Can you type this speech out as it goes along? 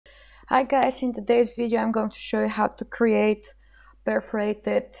Hi guys, in today's video I'm going to show you how to create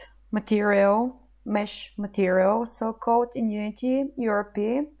perforated material, mesh material, so-called in Unity,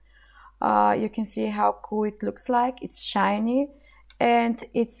 URP. You can see how cool it looks like. It's shiny and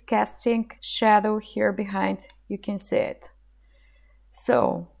it's casting shadow here behind. You can see it.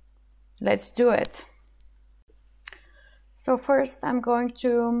 So let's do it. So first I'm going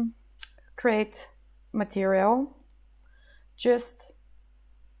to create material, just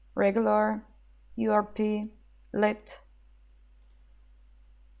regular URP lit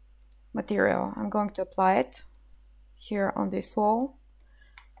material. I'm going to apply it here on this wall.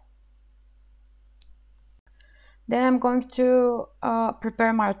 Then I'm going to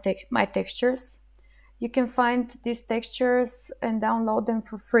prepare my textures. You can find these textures and download them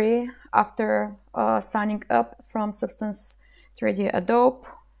for free after signing up from Substance 3D Adobe.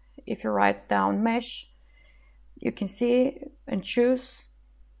 If you write down mesh, you can see and choose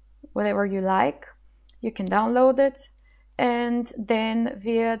whatever you like. You can download it, and then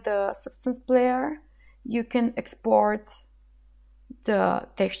via the Substance player you can export the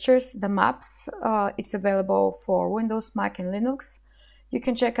textures, the maps. It's available for Windows, Mac and Linux. You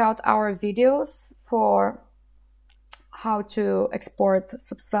can check out our videos for how to export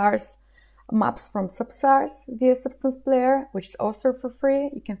SBSARs, maps from SBSARs via Substance player, which is also for free.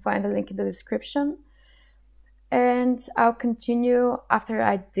 You can find the link in the description. And I'll continue after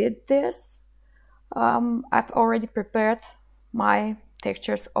I did this. I've already prepared my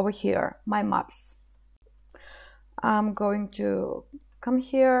textures over here, my maps. I'm going to come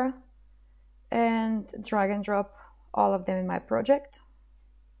here and drag and drop all of them in my project.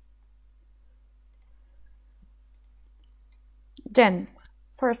 Then,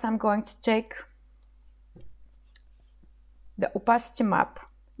 first I'm going to take the opacity map.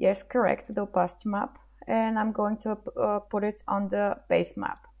 Yes, correct, the opacity map. And I'm going to put it on the base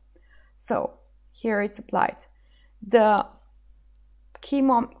map. So here it's applied. The key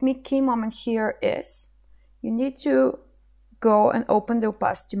moment here is you need to go and open the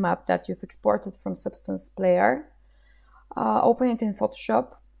opacity map that you've exported from Substance player. Open it in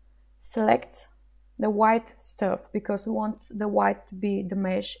Photoshop. Select the white stuff because we want the white to be the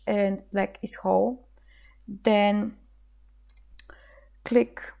mesh and black is whole. Then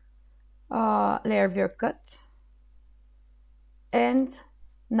click layer view cut, and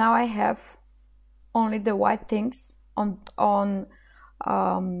now I have only the white things on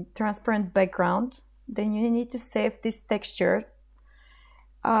transparent background. Then you need to save this texture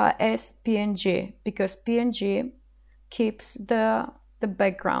as PNG because PNG keeps the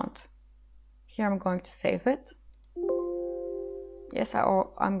background. Here I'm going to save it. Yes,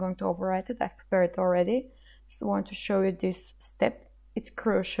 I'm going to overwrite it. I've prepared it already. Just want to show you this step. It's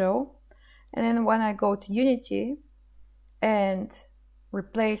crucial. And then when I go to Unity and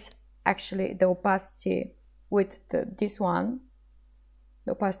replace actually the opacity with this one,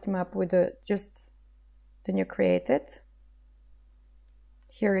 the opacity map with just the new created,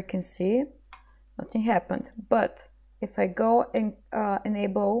 here you can see nothing happened. But if I go and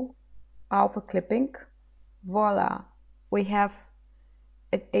enable alpha clipping, voila, we have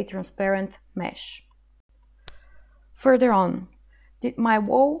a transparent mesh. Further on, my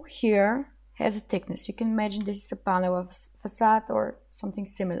wall here has a thickness. You can imagine this is a panel of facade or something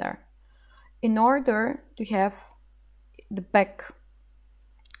similar. In order to have the back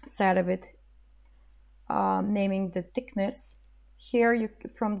side of it naming the thickness, here you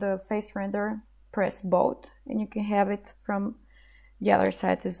from the face render press both and you can have it from the other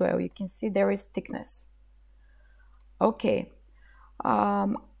side as well. You can see there is thickness. Okay, I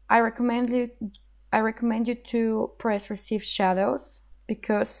recommend you to press receive shadows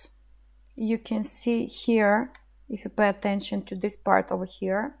because you can see here, if you pay attention to this part over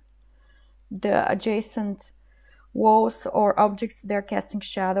here, the adjacent walls or objects, they're casting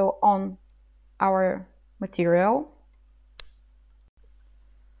shadow on our material.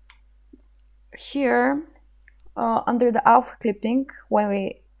 Here, under the alpha clipping, when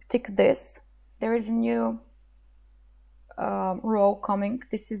we tick this, there is a new row coming.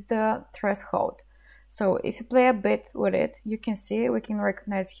 This is the threshold. So if you play a bit with it, you can see, we can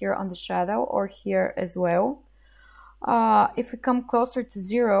recognize here on the shadow or here as well. If we come closer to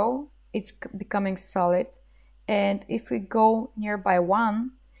 0, it's becoming solid. And if we go nearby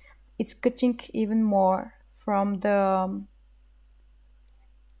 1, it's cutting even more from the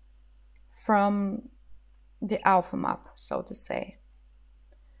alpha map, so to say.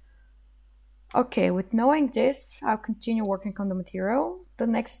 Okay, with knowing this, I'll continue working on the material. The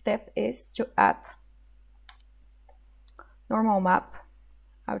next step is to add normal map.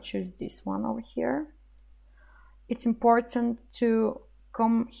 I'll choose this one over here. It's important to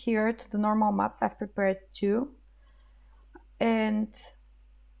come here to the normal maps. I've prepared 2 and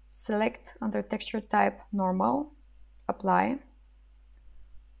select under texture type normal, apply,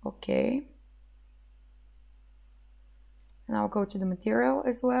 okay. And I'll go to the material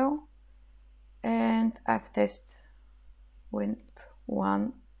as well, and I've tested with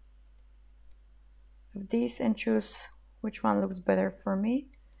one of these and choose which one looks better for me.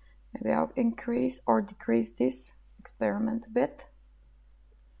 Maybe I'll increase or decrease this, experiment a bit.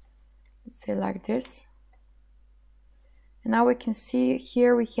 Let's say like this. And now we can see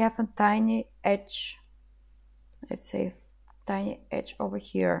here we have a tiny edge. Let's say tiny edge over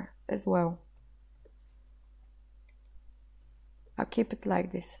here as well. I'll keep it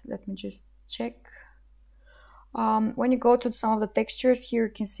like this. Let me just check. When you go to some of the textures here,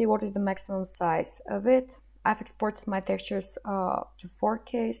 you can see what is the maximum size of it. I've exported my textures to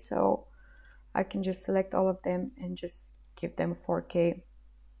 4K, so I can just select all of them and just give them 4K.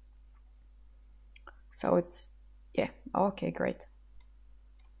 So it's, yeah, okay, great.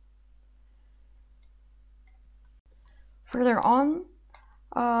 Further on,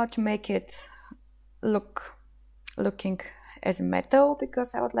 to make it looking as a metal,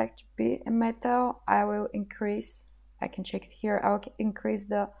 because I would like to be a metal, I will increase, I can check it here, I will increase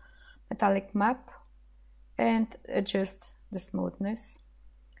the metallic map and adjust the smoothness,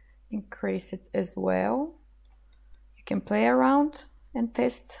 increase it as well. You can play around and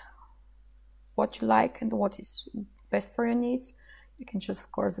test what you like and what is best for your needs. You can choose,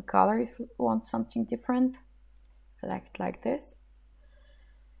 of course, the color if you want something different. I like it like this.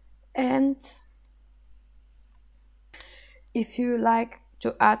 And if you like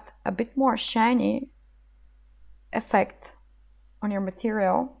to add a bit more shiny effect on your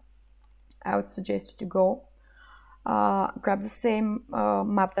material, I would suggest you to go grab the same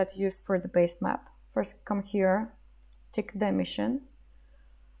map that you used for the base map. First come here, tick the emission,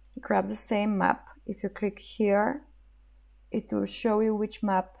 grab the same map. If you click here, it will show you which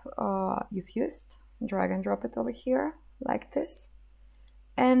map you've used. Drag and drop it over here like this,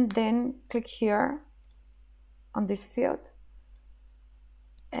 and then click here on this field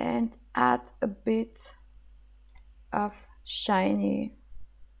and add a bit of shiny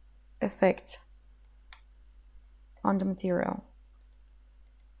effect on the material,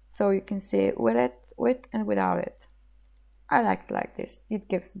 so you can see it with and without it. I like it like this. It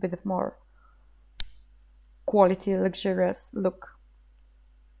gives a bit of more quality, luxurious look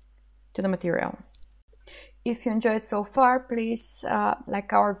to the material. If you enjoyed so far, please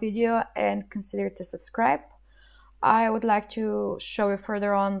like our video and consider to subscribe. I would like to show you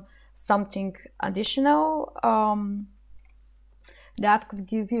further on something additional that could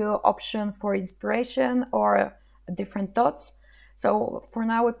give you option for inspiration or different thoughts. So for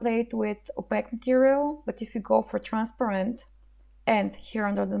now we played with opaque material, but if you go for transparent and here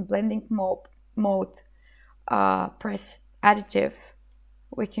under the blending mode press additive,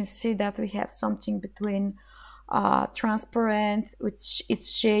 we can see that we have something between transparent, which it's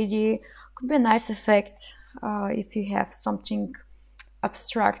shady. Could be a nice effect if you have something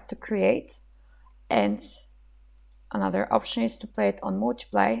abstract to create. And another option is to play it on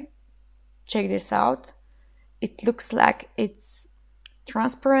multiply. Check this out. It looks like it's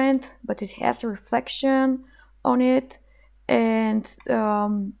transparent, but it has a reflection on it, and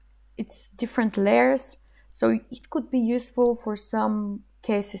it's different layers, so it could be useful for some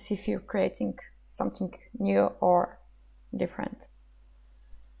cases if you're creating something new or different.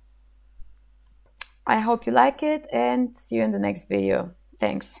 I hope you like it, and see you in the next video.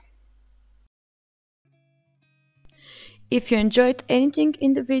 Thanks. If you enjoyed anything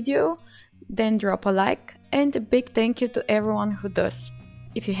in the video, then drop a like, and a big thank you to everyone who does.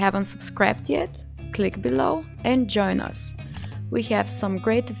 If you haven't subscribed yet, click below and join us. We have some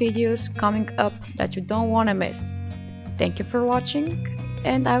great videos coming up that you don't want to miss. Thank you for watching,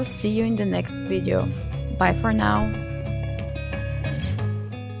 and I'll see you in the next video. Bye for now.